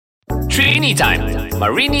Trini Time.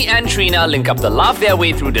 Marini and Trina link up to laugh their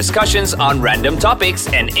way through discussions on random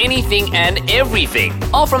topics and anything and everything,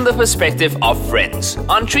 all from the perspective of friends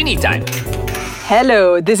on Trini Time.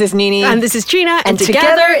 Hello, this is Nini. And this is Trina. And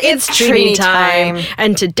together it's Trini Time.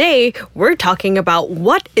 And today we're talking about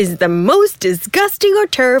what is the most disgusting or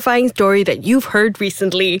terrifying story that you've heard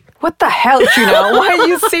recently. What the hell, Trina? Why are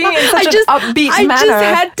you saying in such an upbeat manner? I just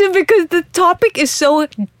had to because the topic is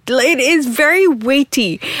it is very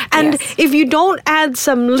weighty. And Yes. if you don't add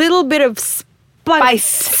some little bit of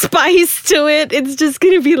spice to it, it's just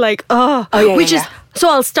going to be like, So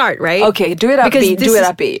I'll start, right? Okay, do it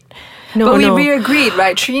upbeat. No, but we agreed,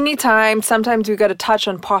 right? Trini Time, sometimes we got to touch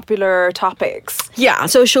on popular topics. Yeah,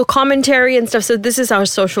 social commentary and stuff. So this is our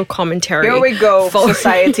social commentary. Here we go,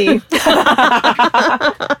 society.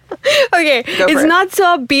 Okay, it's not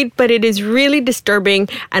so upbeat, but it is really disturbing,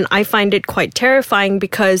 and I find it quite terrifying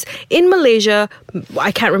because in Malaysia,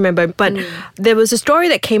 I can't remember, but there was a story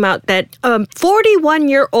that came out that a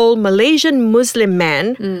 41-year-old Malaysian Muslim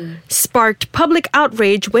man sparked public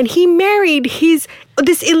outrage when he married this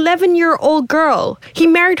 11-year-old girl. He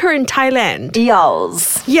married her in Thailand.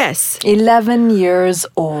 Yals. Yes. 11 years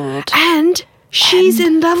old. And she's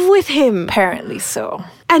in love with him. Apparently so.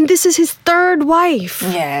 And this is his third wife.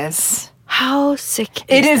 Yes. How sick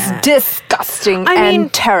It is is that? disgusting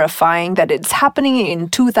and terrifying that it's happening in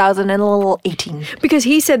 2018. Because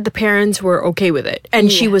he said the parents were okay with it and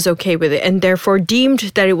she was okay with it and therefore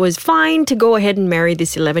deemed that it was fine to go ahead and marry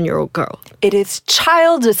this 11-year-old girl. It is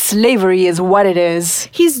child slavery is what it is.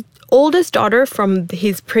 His oldest daughter from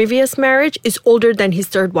his previous marriage is older than his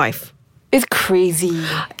third wife. It's crazy.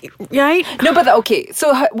 Right? No, but okay,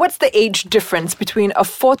 so what's the age difference between a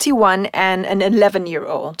 41 and an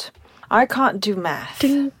 11-year-old? I can't do math.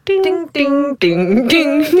 Ding, ding, ding, ding, ding, ding,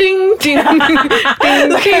 ding, ding,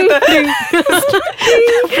 ding, ding.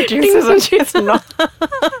 Producers are just not.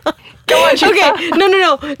 Come on, Okay,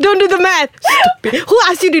 no. Don't do the math. Stupid. Who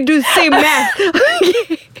asked you to say math?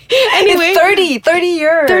 Anyway. It's 30 years.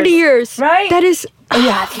 30 years. Right? That is... Oh,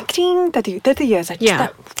 yeah, I think 30 years. I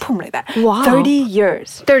just boom, like that. Wow. 30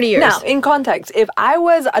 years. 30 years. Now, in context, if I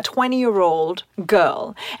was a 20-year-old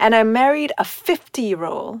girl and I married a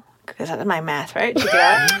 50-year-old, because that's my math, right? Check it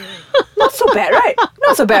out. Not so bad, right?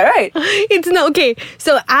 Not so bad, right? It's not okay.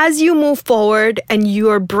 So as you move forward and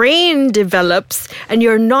your brain develops and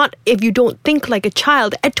if you don't think like a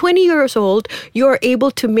child, at 20 years old, you're able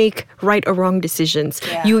to make right or wrong decisions.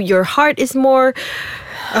 Yeah. Your heart is more...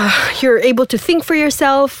 you're able to think for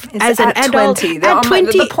yourself as an adult. 20. At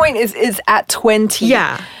 20, the point is at 20.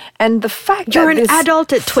 Yeah. And the fact You're that an this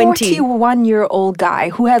adult at 20. 41-year-old guy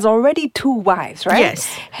who has already 2 wives, right? Yes.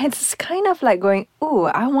 It's kind of like going, oh,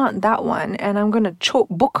 I want that one, and I'm going to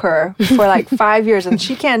book her for like 5 years, and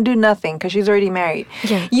she can't do nothing because she's already married.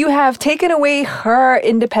 Yeah. You have taken away her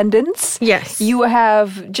independence. Yes. You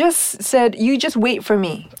have just said, you just wait for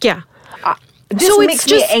me. Yeah. This makes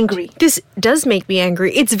me angry. This does make me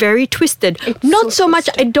angry. It's very twisted. It's Not so so much.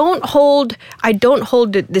 I don't hold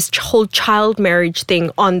this whole child marriage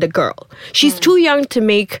thing on the girl. She's too young to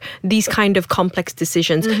make these kind of complex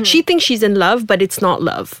decisions. She thinks she's in love, but it's not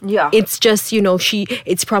love. Yeah. It's just,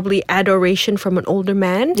 it's probably adoration from an older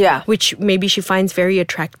man. Yeah. Which maybe she finds very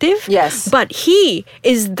attractive. Yes. But he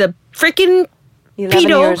is the freaking 11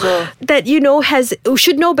 years old. that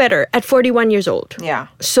should know better at 41 years old. Yeah.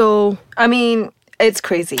 So I mean, it's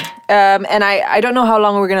crazy. And I don't know how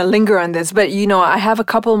long we're going to linger on this, but I have a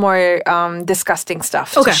couple more disgusting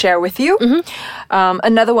stuff to share with you.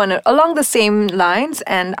 Another one along the same lines,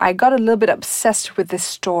 and I got a little bit obsessed with this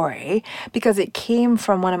story because it came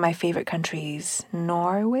from one of my favorite countries,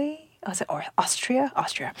 Norway. Or Austria?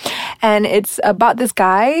 Austria. And it's about this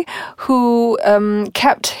guy who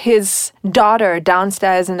kept his daughter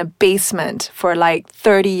downstairs in a basement for like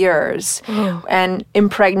 30 years and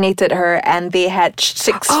impregnated her, and they had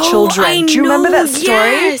 6 children. Do you remember that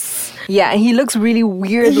story? Yes. Yeah, and he looks really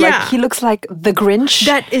weird. Yeah. Like he looks like the Grinch.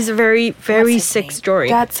 That is a very, very sick story.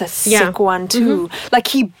 That's a sick one too. Like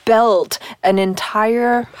he built an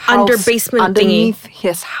entire house basement underneath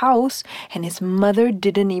his house, and his mother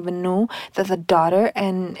didn't even know that the daughter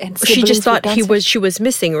and She just siblings were thought she was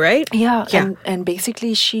missing, right? Yeah. Yeah. And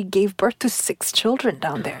basically she gave birth to 6 children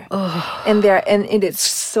down there. And it is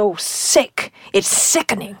so sick. It's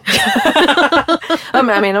sickening. I'm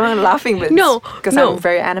not laughing, but because I'm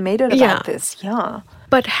very animated about this. Yeah.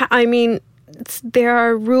 But there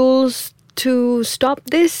are rules to stop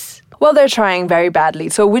this. Well, they're trying very badly.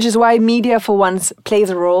 So, which is why media for once plays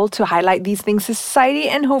a role to highlight these things to society.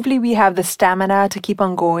 And hopefully we have the stamina to keep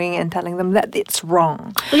on going and telling them that it's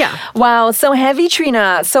wrong. Yeah. Wow, so heavy,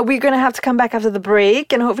 Trina. So we're going to have to come back after the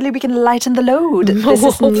break and hopefully we can lighten the load. This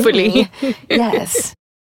is Hopefully. Nini. Yes.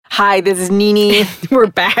 Hi, this is Nini. We're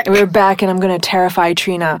back. We're back and I'm going to terrify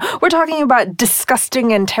Trina. We're talking about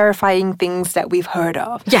disgusting and terrifying things that we've heard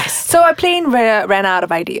of. Yes. So our plane ran out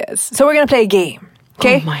of ideas. So we're going to play a game.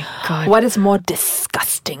 Okay? Oh my God. What is more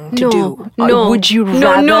disgusting to do? No. Would you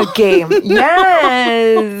rather game?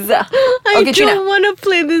 Yes. I Okay, Trina. don't want to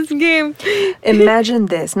play this game. Imagine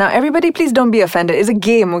this. Now, everybody, please don't be offended. It's a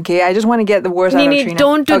game, okay? I just want to get the worst out of Nini, Trina.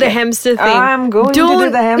 don't do the Okay. hamster thing. I'm going to do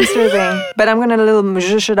the hamster thing. But I'm going to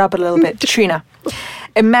zhush it up a little bit. Trina,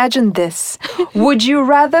 imagine this. Would you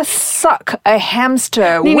rather suck a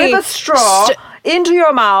hamster Nini, with a straw into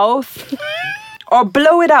your mouth or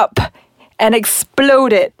blow it up and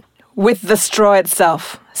explode it with the straw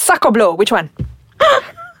itself? Suck or blow? Which one?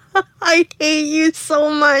 I hate you so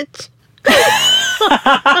much.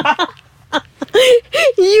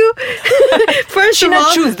 You first Trina, of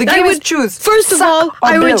all, choose. The I game is would choose. First of Suck all, or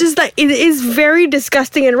I would blow. just like it is very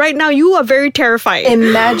disgusting, and right now you are very terrifying.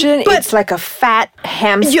 Imagine But- it's like a fat You-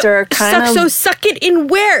 hamster kind suck, of so suck it in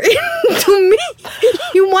where? Into me?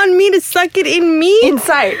 You want me to suck it in me?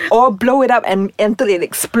 inside, or blow it up and until it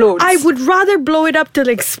explodes. I would rather blow it up till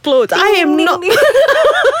it explodes. I am not.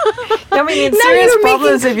 I mean, it's Now serious you're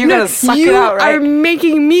problems if you're no, gonna suck you it out, right? are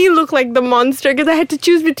making me look like the monster because I had to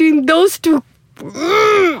choose between those two.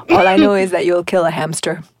 All I know is that you'll kill a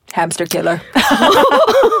hamster. Hamster killer.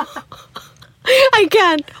 I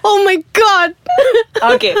can't. Oh my God.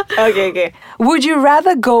 Okay. Would you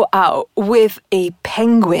rather go out with a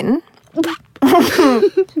penguin?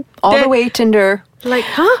 All the way Tinder. Like,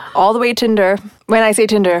 huh? All the way Tinder. When I say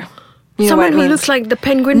Tinder, you know Someone what it who means. looks like the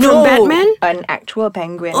penguin from Batman? An actual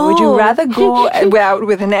penguin. Would you Oh. rather go out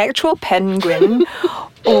with an actual penguin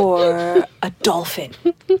or a dolphin?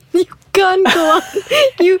 You can't go on.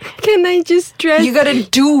 Can I just dress? You gotta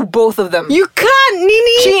do both of them. You can't,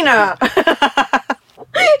 Nini. Tina!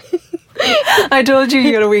 I told you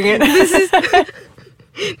you're gonna wing it.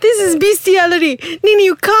 This is bestiality. Nini,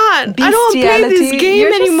 you can't. I don't play this game You're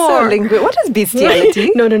just anymore. so what is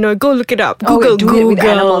bestiality? No. Go look it up. Oh, Google. wait, do Google. it with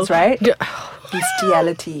animals, right?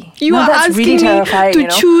 Bestiality. You are that's really asking me terrifying, to you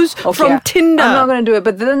know? choose from Tinder. I'm not going to do it.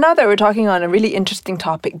 But then now that we're talking on a really interesting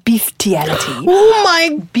topic, bestiality. Oh my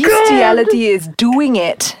God. Bestiality is doing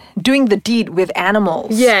the deed with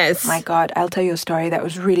animals. Yes. My God, I'll tell you a story that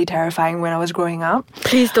was really terrifying when I was growing up.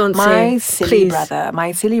 Please don't My say.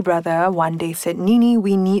 My silly brother one day said, Nini,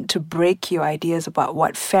 we need to break your ideas about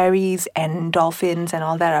what fairies and dolphins and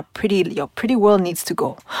all that are your pretty world needs to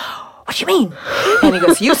go. What do you mean? And he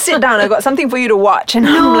goes, you sit down, I got something for you to watch. And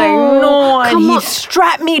I'm like, no. And he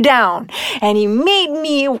strapped me down and he made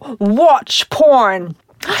me watch porn.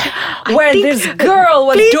 Where this girl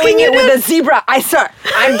was doing it with a zebra. I'm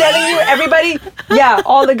telling you, everybody,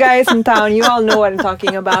 all the guys in town, you all know what I'm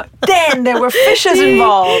talking about. Then there were fishes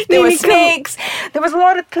involved. There were snakes. There was a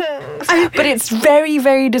lot of things. But it's very,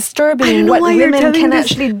 very disturbing what women can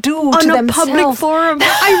actually do on to a themselves. public forum.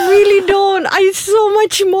 I really don't. I so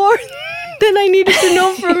much more than I needed to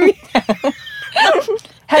know from you.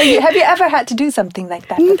 Have you ever had to do something like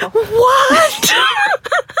that before? What?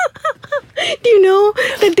 Do you know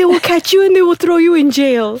that they will catch you and they will throw you in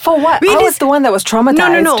jail? For what? I was the one that was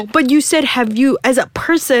traumatized. No. But you said, have you, as a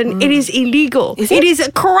person, it is illegal. Is it? It is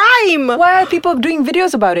a crime. Why are people doing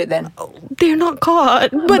videos about it then? They're not caught,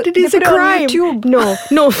 but it they is a put it on crime. YouTube.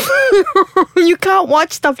 No. You can't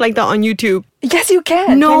watch stuff like that on YouTube. Yes, you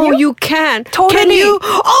can. No, Can you can't. Totally. Can you?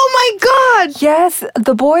 Oh my God! Yes,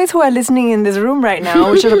 the boys who are listening in this room right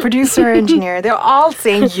now, which are the producer, engineer, they're all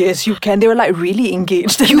saying, yes, you can. They were like really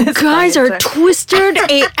engaged. You guys are twisted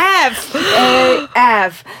AF.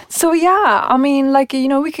 AF. So yeah, I mean, like, you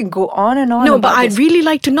know, we can go on and on. No, about but I'd this. really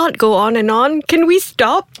like to not go on and on. Can we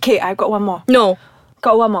stop? Okay, I've got one more. No.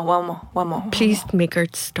 Got one more. Please make her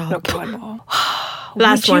stop. Okay, one more.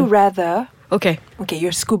 Last Would one. you rather... Okay. Okay,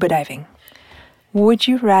 you're scuba diving. Would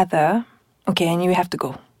you rather... Okay, and you have to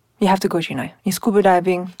go. You have to go, Gina. You're scuba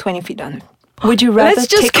diving 20 feet down. Would you rather Let's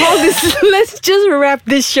just call this... Let's just wrap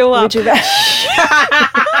this show up. Would you rather...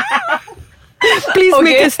 Please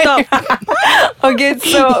make us stop. Okay,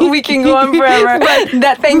 so we can go on forever.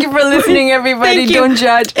 But thank you for listening, everybody. Thank you. Don't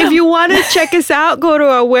judge. If you want to check us out, go to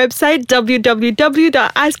our website,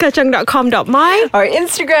 www.aiskachang.com.my. Our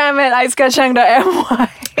Instagram at aiskachang.my.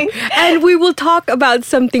 And we will talk about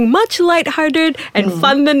something much lighthearted and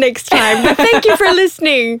fun the next time. But thank you for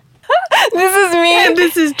listening. This is me. And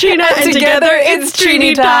this is Trina. And together it's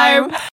Trini time.